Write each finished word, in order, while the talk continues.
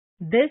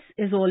This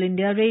is All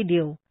India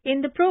Radio.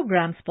 In the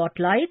program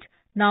Spotlight,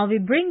 now we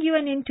bring you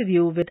an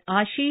interview with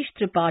Ashish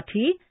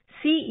Tripathi,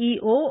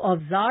 CEO of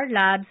TZAR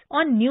Labs,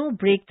 on new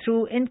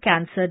breakthrough in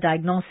cancer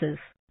diagnosis.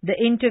 The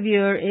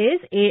interviewer is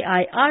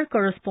AIR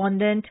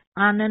correspondent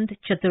Anand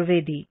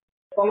Chaturvedi.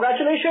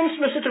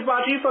 Congratulations, Mr.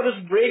 Tripathi, for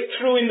this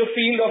breakthrough in the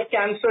field of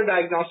cancer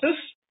diagnosis.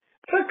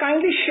 Sir,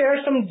 kindly share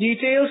some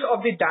details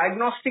of the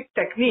diagnostic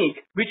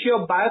technique which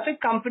your biotech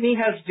company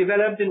has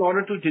developed in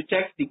order to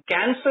detect the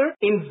cancer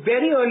in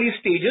very early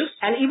stages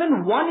and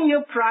even 1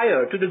 year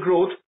prior to the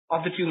growth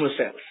of the tumor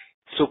cells.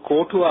 So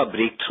core to our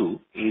breakthrough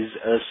is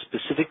a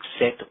specific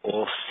set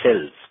of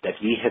cells that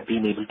we have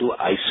been able to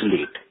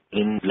isolate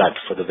in blood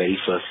for the very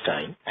first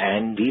time,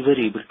 and we were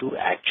able to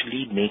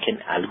actually make an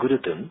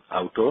algorithm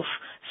out of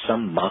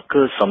some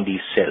markers from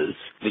these cells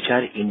which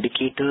are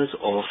indicators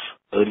of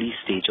early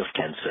stage of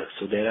cancer.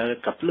 So there are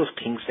a couple of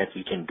things that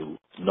we can do.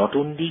 Not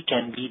only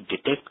can we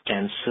detect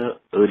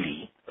cancer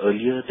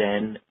earlier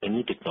than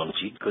any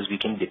technology, because we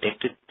can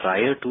detect it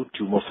prior to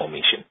tumor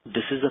formation.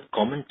 This is a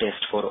common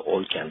test for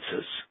all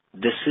cancers.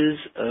 This is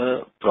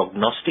a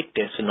prognostic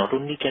test, so not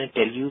only can it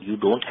tell you you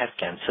don't have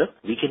cancer,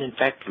 we can in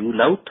fact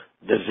rule out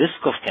the risk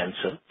of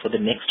cancer for the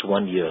next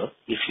 1 year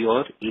if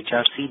your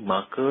HRC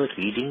marker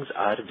readings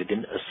are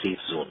within a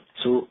safe zone.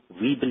 So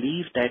we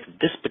believe that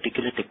this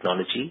particular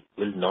technology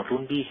will not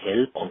only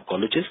help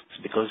oncologists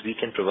because we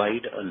can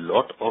provide a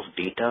lot of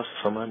data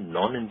from a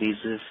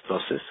non-invasive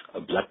process,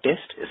 a blood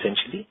test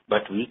essentially,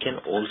 but we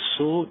can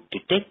also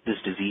detect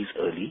this disease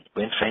early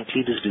when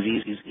frankly this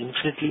disease is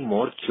infinitely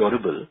more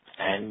curable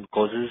and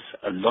causes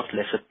a lot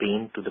lesser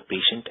pain to the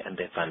patient and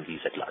their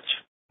families at large.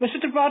 Mr.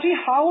 Tripathi,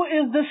 how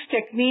is this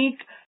technique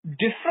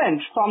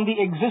different from the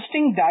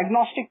existing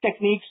diagnostic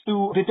techniques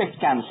to detect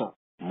cancer?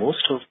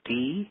 Most of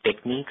the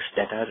techniques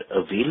that are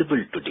available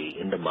today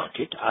in the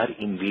market are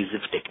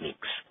invasive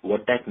techniques.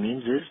 What that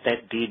means is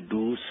that they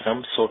do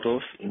some sort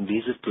of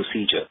invasive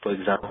procedure. For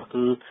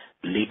example,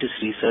 latest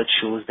research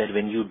shows that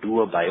when you do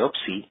a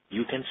biopsy,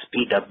 you can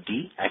speed up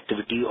the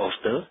activity of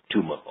the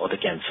tumor or the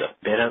cancer.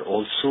 There are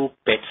also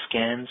PET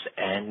scans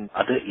and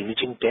other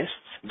imaging tests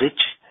which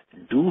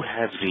do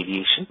have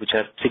radiation which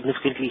are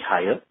significantly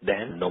higher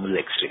than normal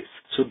X-rays.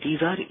 So these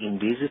are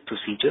invasive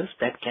procedures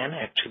that can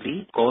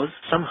actually cause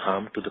some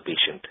harm to the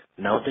patient.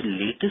 Now the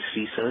latest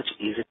research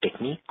is a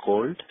technique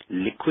called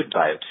liquid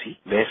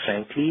biopsy, where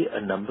frankly a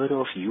number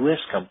of US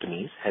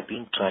companies have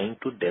been trying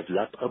to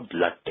develop a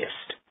blood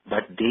test.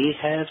 But they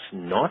have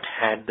not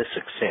had the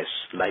success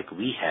like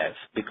we have,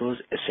 because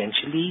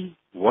essentially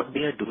what they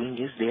are doing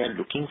is they are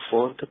looking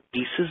for the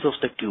pieces of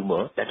the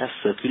tumor that are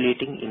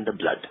circulating in the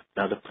blood.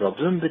 Now the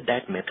problem with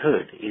that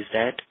method is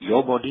that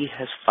your body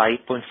has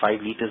 5.5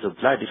 liters of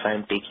blood. If I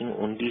am taking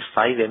only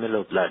 5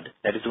 ml of blood,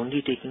 that is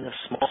only taking a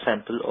small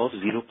sample of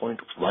 0.1%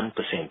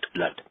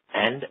 blood.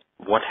 And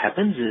what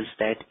happens is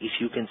that if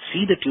you can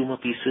see the tumor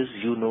pieces,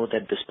 you know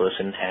that this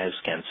person has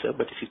cancer.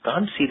 But if you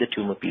can't see the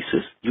tumor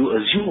pieces, you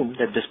assume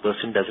that this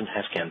person doesn't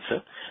have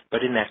cancer.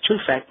 But in actual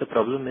fact, the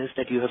problem is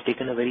that you have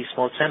taken a very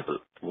small sample.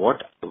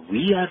 What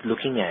we are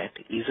looking at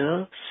is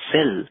a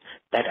cell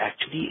that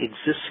actually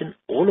exists in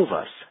all of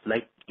us.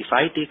 Like if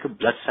I take a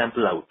blood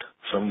sample out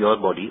from your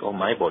body or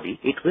my body,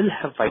 it will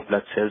have white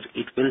blood cells,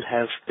 it will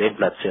have red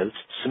blood cells.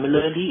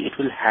 Similarly, it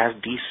will have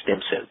these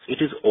stem cells. It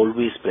is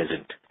always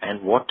present.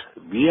 And what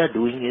we are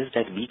doing is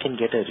that we can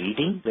get a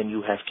reading when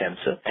you have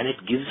cancer, and it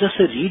gives us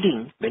a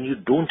reading when you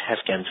don't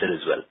have cancer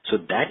as well. So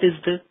that is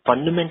the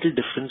fundamental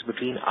difference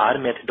between our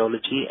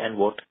methodology and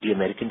what the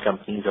American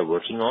companies are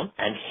working on,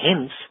 and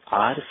hence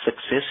our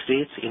success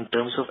rates in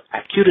terms of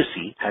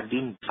accuracy have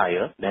been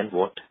higher than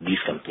what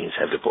these companies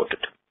have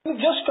reported. You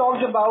just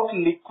talked about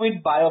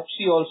liquid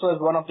biopsy also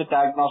as one of the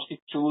diagnostic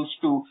tools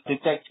to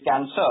detect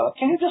cancer.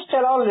 Can you just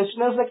tell our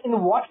listeners, like, in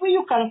what way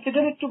you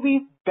consider it to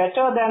be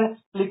better than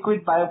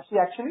liquid biopsy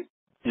actually?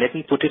 Let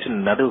me put it in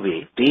another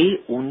way.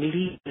 They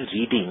only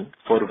reading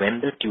for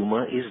when the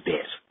tumor is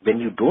there.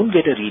 When you don't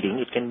get a reading,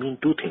 it can mean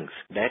two things.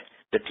 That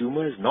the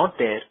tumor is not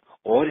there,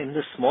 or in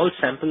the small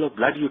sample of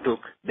blood you took,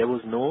 there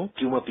was no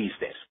tumor piece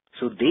there.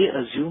 So they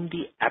assume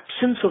the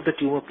absence of the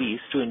tumor piece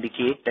to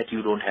indicate that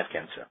you don't have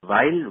cancer.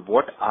 While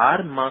what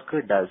our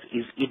marker does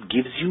is it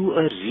gives you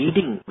a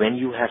reading when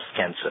you have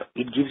cancer.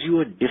 It gives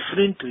you a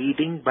different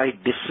reading by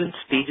different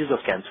stages of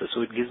cancer.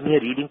 So it gives me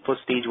a reading for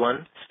stage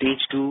 1,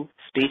 stage 2,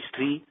 stage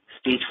 3,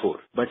 stage 4.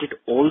 But it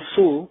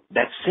also,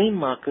 that same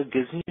marker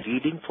gives me a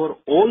reading for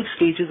all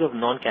stages of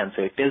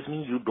non-cancer. It tells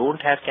me you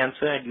don't have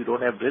cancer and you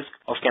don't have risk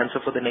of cancer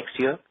for the next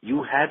year.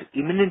 You have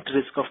imminent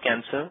risk of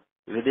cancer.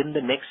 Within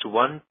the next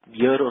 1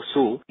 year or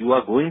so, you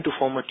are going to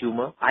form a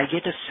tumor. I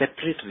get a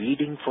separate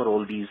reading for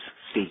all these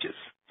stages.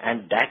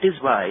 And that is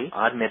why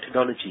our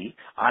methodology,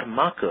 our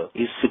marker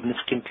is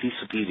significantly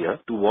superior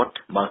to what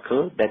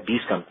marker that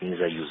these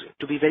companies are using.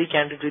 To be very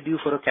candid with you,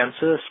 for a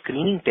cancer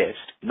screening test,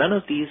 none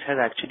of these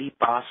have actually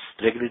passed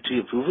regulatory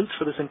approvals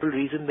for the simple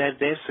reason that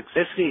their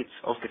success rates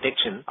of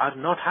detection are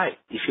not high.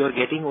 If you are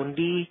getting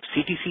only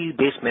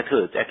CTC-based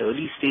methods at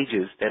early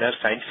stages, there are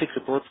scientific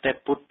reports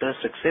that put the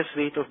success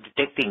rate of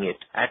detecting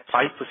it at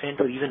 5%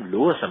 or even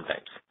lower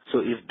sometimes. So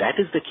if that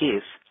is the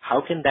case,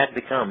 how can that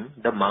become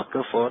the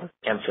marker for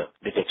cancer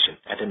detection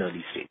at an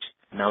early stage?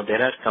 Now,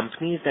 there are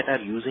companies that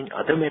are using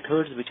other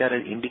methods which are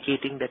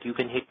indicating that you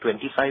can hit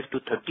 25 to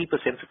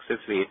 30%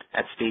 success rate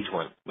at stage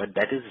 1. But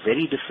that is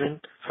very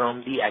different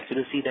from the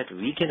accuracy that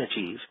we can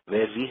achieve,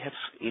 where we have,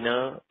 in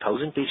a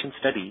 1,000-patient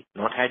study,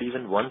 not had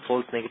even one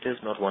false negative,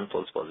 not one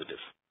false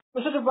positive.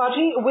 Mr.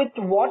 Tripathi, with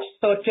what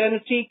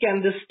certainty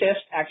can this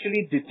test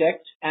actually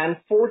detect and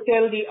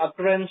foretell the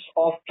occurrence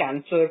of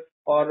cancer,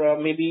 or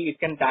maybe it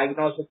can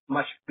diagnose it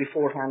much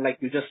beforehand, like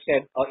you just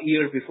said, a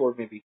year before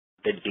maybe?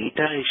 The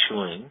data is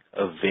showing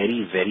a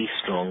very, very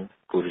strong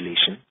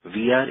correlation.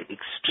 We are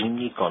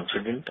extremely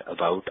confident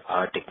about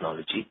our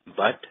technology,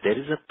 but there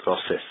is a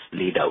process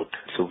laid out.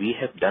 So we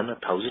have done a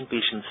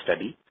 1,000-patient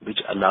study which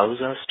allows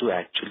us to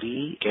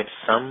actually get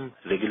some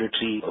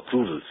regulatory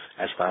approvals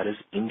as far as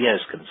India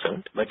is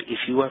concerned. But if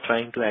you are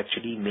trying to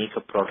actually make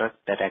a product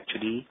that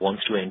actually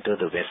wants to enter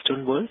the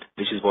Western world,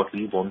 which is what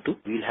we want to,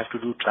 we'll have to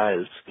do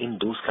trials in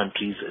those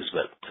countries as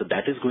well. So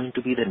that is going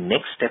to be the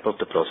next step of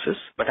the process.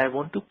 But I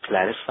want to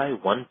clarify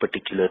one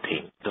particular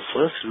thing. The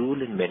first rule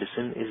in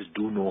medicine is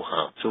do no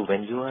harm. So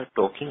when you are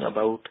talking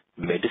about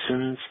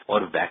medicines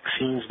or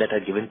vaccines that are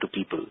given to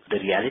people,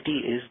 the reality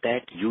is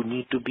that you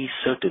need to be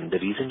certain.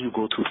 The reason you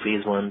go through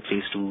phase 1,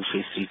 phase 2,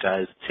 phase 3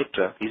 trials,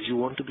 etc., is you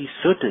want to be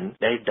certain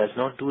that it does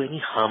not do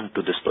any harm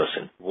to this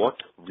person. What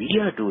we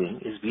are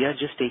doing is we are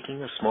just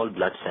taking a small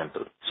blood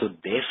sample. So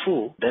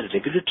therefore, the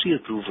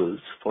regulatory approvals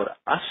for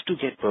us to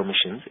get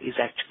permissions is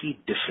actually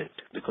different,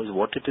 because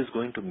what it is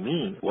going to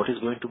mean, what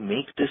is going to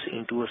make this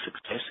into a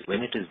success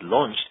when it is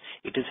launched,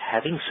 it is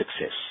having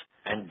success.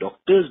 And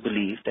doctors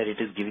believe that it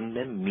is giving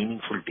them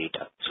meaningful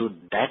data. So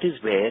that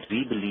is where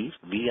we believe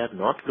we are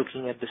not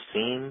looking at the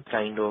same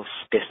kind of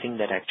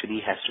testing that actually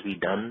has to be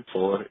done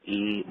for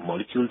a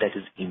molecule that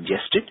is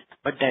ingested.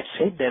 But that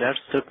said, there are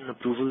certain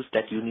approvals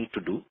that you need to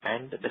do,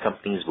 and the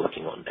company is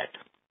working on that.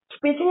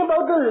 Speaking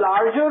about the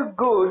larger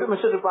good,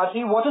 Mr.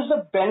 Tripathi, what is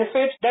the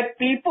benefit that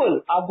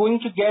people are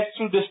going to get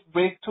through this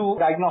breakthrough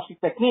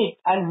diagnostic technique,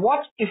 and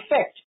what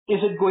effect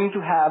is it going to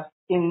have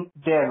in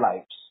their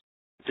lives?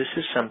 This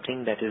is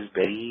something that is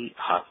very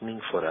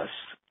heartening for us.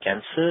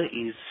 Cancer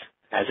is,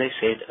 as I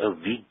said, a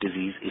weak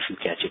disease if you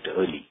catch it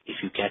early. If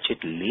you catch it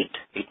late,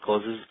 it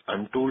causes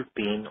untold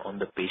pain on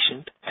the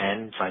patient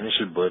and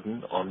financial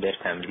burden on their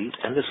families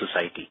and the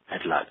society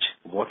at large.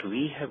 What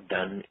we have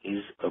done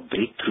is a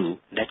breakthrough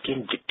that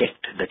can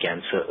detect the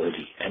cancer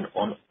early. And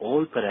on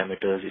all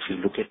parameters, if you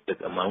look at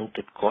the amount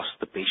it costs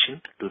the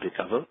patient to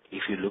recover,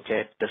 if you look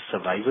at the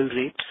survival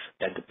rates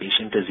that the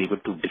patient is able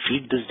to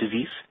defeat this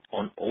disease,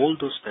 on all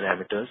those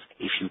parameters,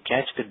 if you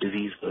catch the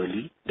disease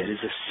early, there is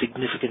a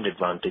significant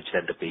advantage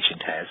that the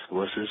patient has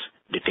versus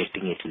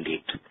detecting it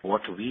late.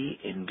 What we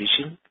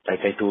envision, like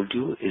I told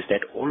you, is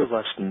that all of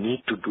us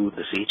need to do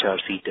this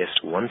HRC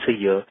test once a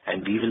year,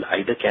 and we will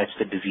either catch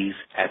the disease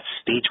at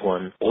stage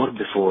 1 or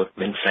before,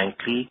 when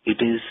frankly it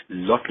is a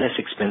lot less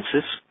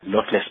expensive,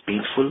 lot less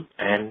painful,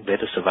 and where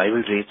the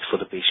survival rates for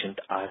the patient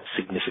are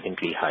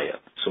significantly higher.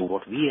 So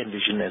what we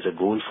envision as a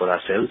goal for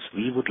ourselves,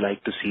 we would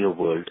like to see a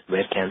world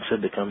where cancer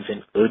becomes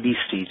an early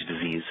stage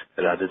disease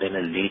rather than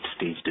a late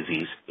stage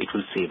disease. It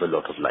will save a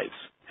lot of lives,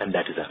 and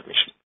that is our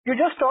mission. You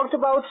just talked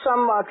about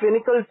some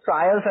clinical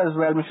trials as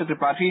well, Mr.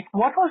 Tripathi.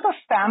 What was the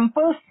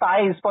sample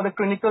size for the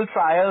clinical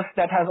trials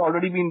that has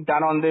already been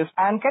done on this?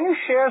 And can you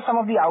share some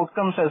of the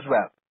outcomes as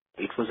well?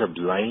 It was a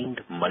blind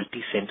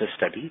multi-center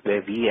study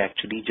where we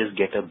actually just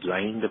get a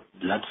blind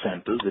blood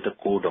sample with a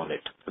code on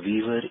it.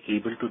 We were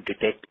able to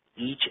detect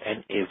each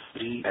and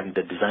every, and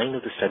the design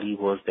of the study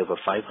was there were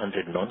 500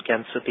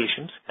 non-cancer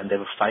patients and there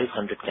were 500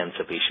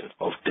 cancer patients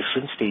of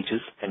different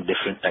stages and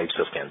different types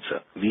of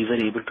cancer. We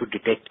were able to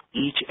detect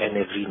each and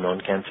every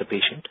non-cancer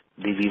patient.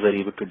 We were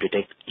able to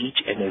detect each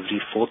and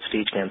every fourth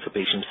stage cancer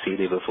patient, say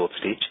they were fourth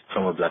stage,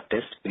 from a blood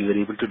test. We were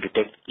able to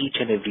detect each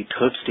and every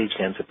third stage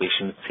cancer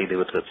patient, say they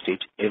were third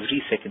stage,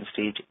 every second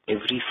stage,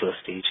 every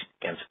first stage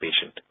cancer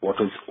patient. What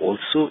was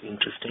also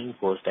interesting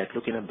was that,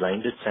 look, in a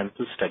blinded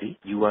sample study,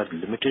 you are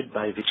limited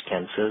by which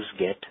cancers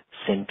get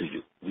sent to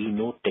you. We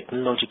know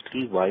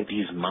technologically why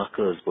these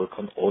markers work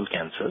on all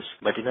cancers,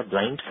 but in a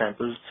blind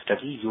sample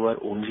study, you are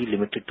only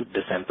limited to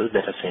the samples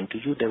that are sent to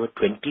you. There were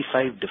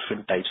 25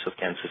 different types of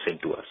cancer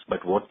sent to us.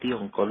 But what the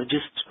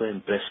oncologists were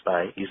impressed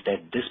by is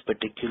that this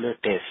particular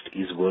test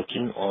is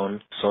working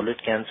on solid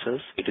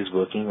cancers, it is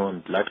working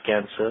on blood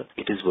cancer,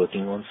 it is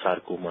working on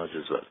sarcomas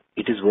as well.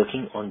 It is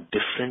working on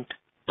different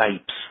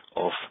types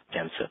of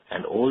cancer,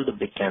 and all the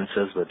big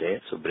cancers were there.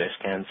 So breast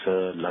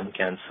cancer, lung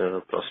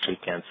cancer,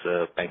 prostate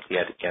cancer,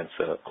 pancreatic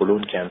cancer,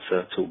 colon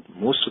cancer. So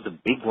most of the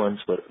big ones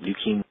were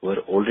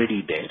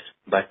already there.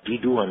 But we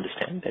do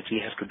understand that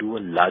we have to do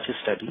a larger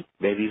study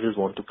where we will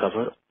want to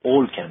cover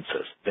all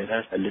cancers. There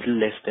are a little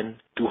less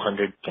than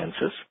 200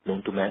 cancers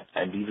known to man,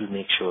 and we will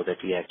make sure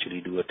that we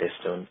actually do a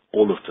test on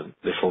all of them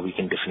before we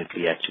can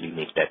definitely actually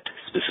make that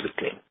specific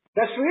claim.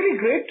 That's really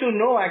great to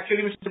know,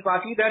 actually, Mr.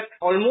 Tripathi, that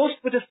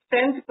almost with a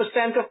 10%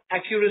 of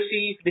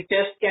accuracy, the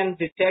test can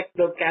detect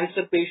the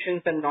cancer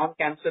patients and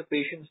non-cancer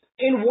patients.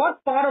 In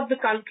what part of the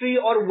country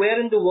or where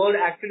in the world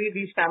actually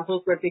these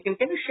samples were taken?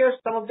 Can you share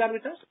some of that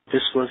with us?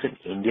 This was an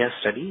India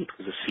study. It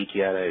was a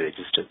CTRI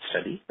registered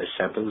study. The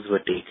samples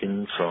were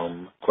taken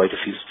from quite a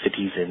few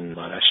cities in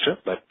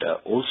Maharashtra, but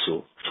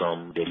also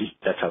from Delhi.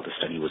 That's how the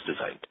study was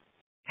designed.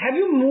 Have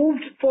you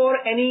moved for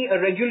any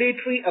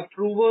regulatory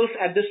approvals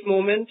at this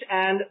moment,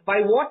 and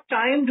by what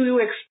time do you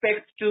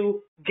expect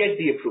to get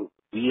the approval?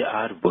 We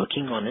are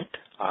working on it.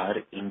 Our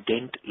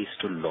intent is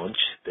to launch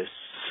this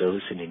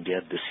service in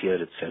India this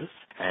year itself,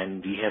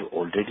 and we have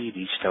already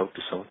reached out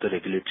to some of the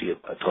regulatory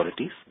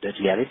authorities. The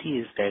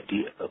reality is that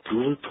the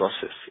approval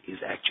process is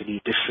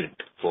actually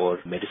different for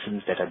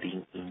medicines that are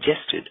being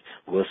ingested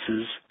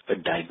versus a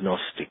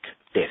diagnostic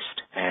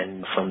test.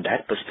 And from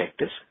that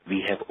perspective,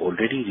 we have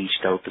already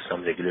reached out to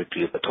some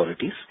regulatory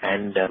authorities,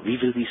 and we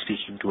will be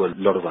speaking to a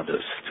lot of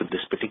others. So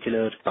this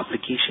particular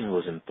publication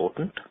was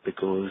important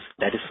because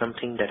that is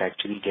something that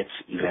actually gets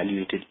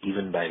evaluated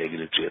even by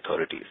regulatory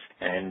authorities.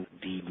 And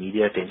the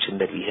media attention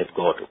that we have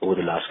got over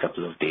the last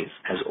couple of days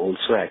has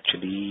also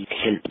actually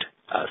helped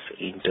us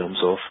in terms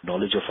of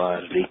knowledge of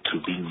our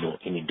breakthrough being known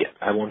in India.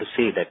 I want to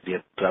say that we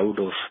are proud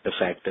of the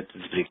fact that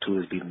this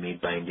breakthrough has been made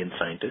by Indian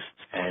scientists,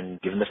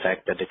 and given the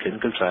fact that the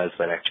clinical trials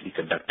were actually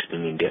conducted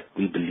in India,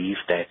 we believe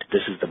that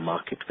this is the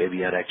market where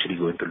we are actually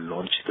going to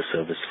launch the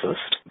service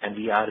first, and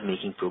we are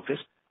making progress.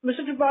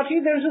 Mr.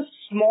 Tripathi, there's a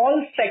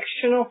small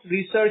section of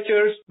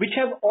researchers which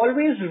have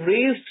always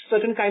raised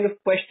certain kind of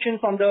questions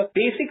on the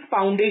basic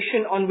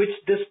foundation on which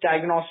this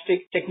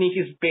diagnostic technique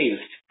is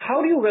based.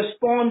 How do you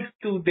respond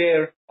to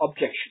their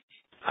objections?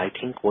 I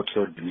think what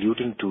you're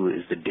alluding to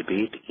is the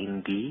debate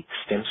in the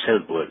stem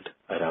cell world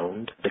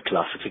around the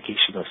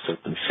classification of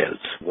certain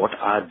cells. What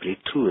our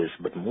breakthrough is,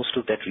 but most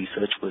of that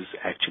research was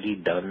actually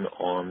done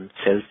on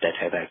cells that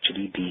have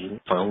actually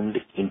been found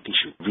in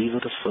tissue. We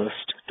were the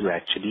first to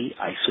actually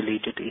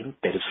isolate it in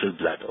peripheral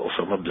blood or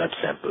from a blood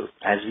sample.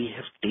 As we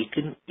have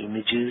taken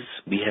images,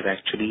 we have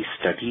actually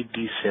studied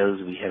these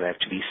cells, we have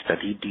actually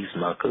studied these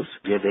markers.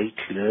 We are very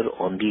clear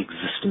on the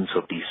existence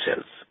of these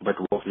cells. But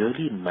what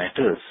really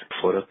matters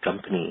for a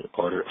company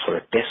or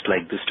for a test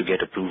like this to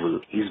get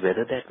approval is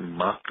whether that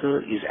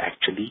marker is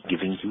actually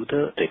giving you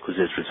the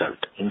requisite result.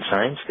 In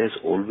science, there's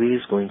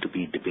always going to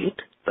be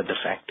debate, but the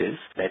fact is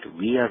that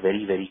we are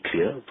very, very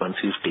clear. Once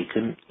we've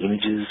taken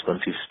images, once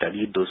we've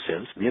studied those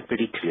cells, we are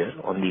pretty clear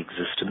on the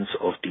existence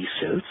of these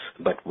cells.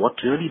 But what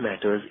really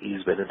matters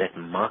is whether that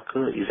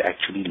marker is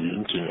actually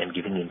linking and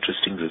giving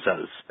interesting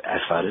results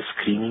as far as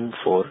screening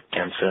for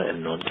cancer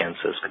and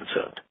non-cancer is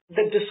concerned.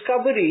 The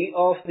discovery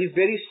of the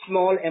very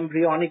small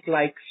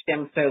embryonic-like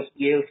stem cells,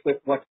 yields with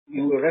what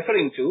you were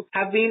referring to,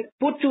 have been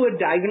put to a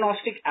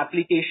diagnostic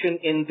application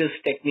in this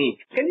technique.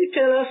 Can you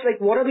tell us,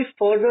 what are the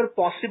further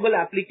possible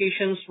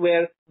applications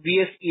where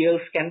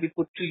VSELs can be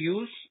put to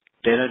use?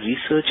 There are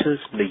researchers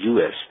in the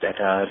US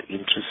that are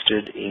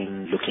interested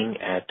in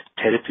looking at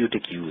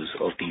therapeutic use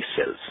of these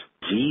cells.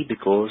 We,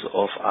 because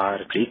of our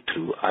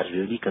breakthrough, are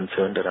really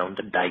concerned around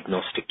the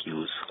diagnostic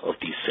use of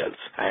these cells.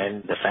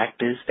 And the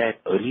fact is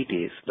that early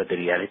days, but the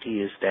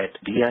reality is that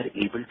we are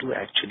able to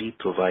actually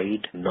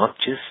provide not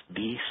just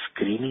the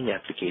screening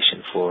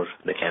application for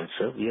the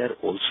cancer, we are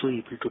also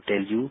able to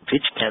tell you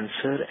which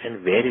cancer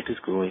and where it is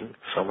growing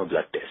from a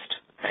blood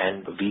test.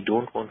 And we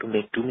don't want to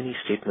make too many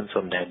statements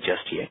on that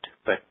just yet,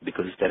 but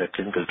because there are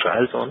clinical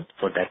trials on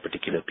for that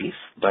particular piece.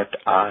 But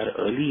our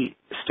early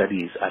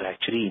studies are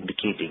actually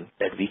indicating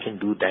that we can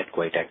do that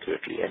quite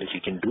accurately. And if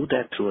you can do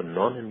that through a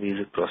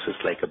non-invasive process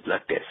like a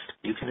blood test,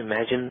 you can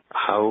imagine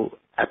how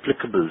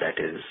applicable that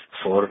is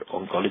for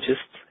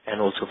oncologists and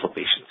also for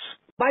patients.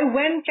 By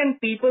when can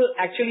people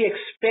actually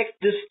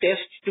expect this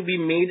test to be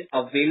made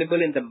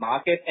available in the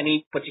market?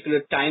 Any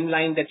particular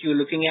timeline that you're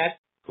looking at?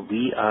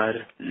 We are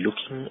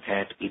looking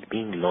at it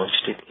being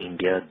launched in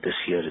India this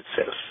year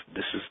itself.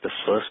 This is the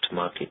first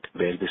market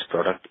where this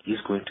product is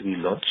going to be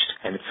launched,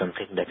 and it's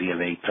something that we are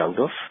very proud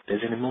of.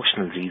 There's an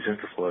emotional reason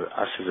for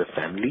us as a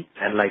family,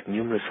 and like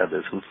numerous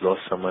others who've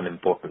lost someone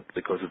important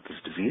because of this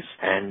disease,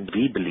 and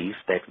we believe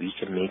that we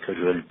can make a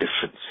real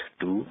difference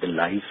to the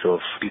lives of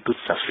people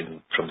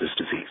suffering from this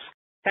disease.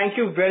 Thank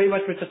you very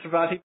much, Mr.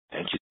 Tripathi.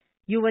 Thank you.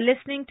 You were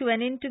listening to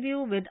an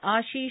interview with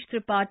Ashish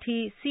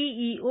Tripathi,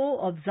 CEO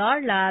of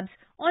TZAR Labs,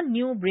 on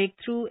new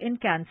breakthrough in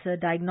cancer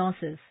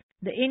diagnosis.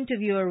 The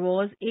interviewer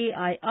was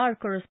AIR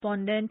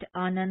correspondent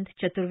Anand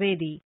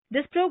Chaturvedi.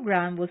 This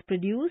program was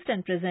produced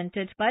and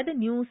presented by the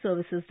News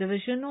Services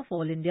Division of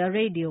All India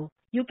Radio.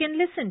 You can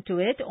listen to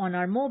it on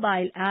our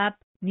mobile app,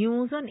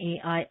 News on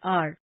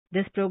AIR.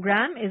 This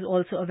program is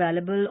also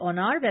available on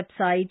our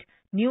website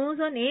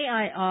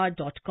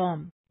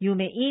newsonair.com. You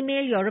may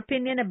email your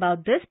opinion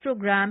about this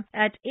program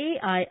at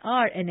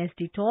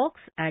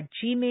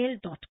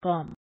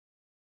airnsdtalks@gmail.com.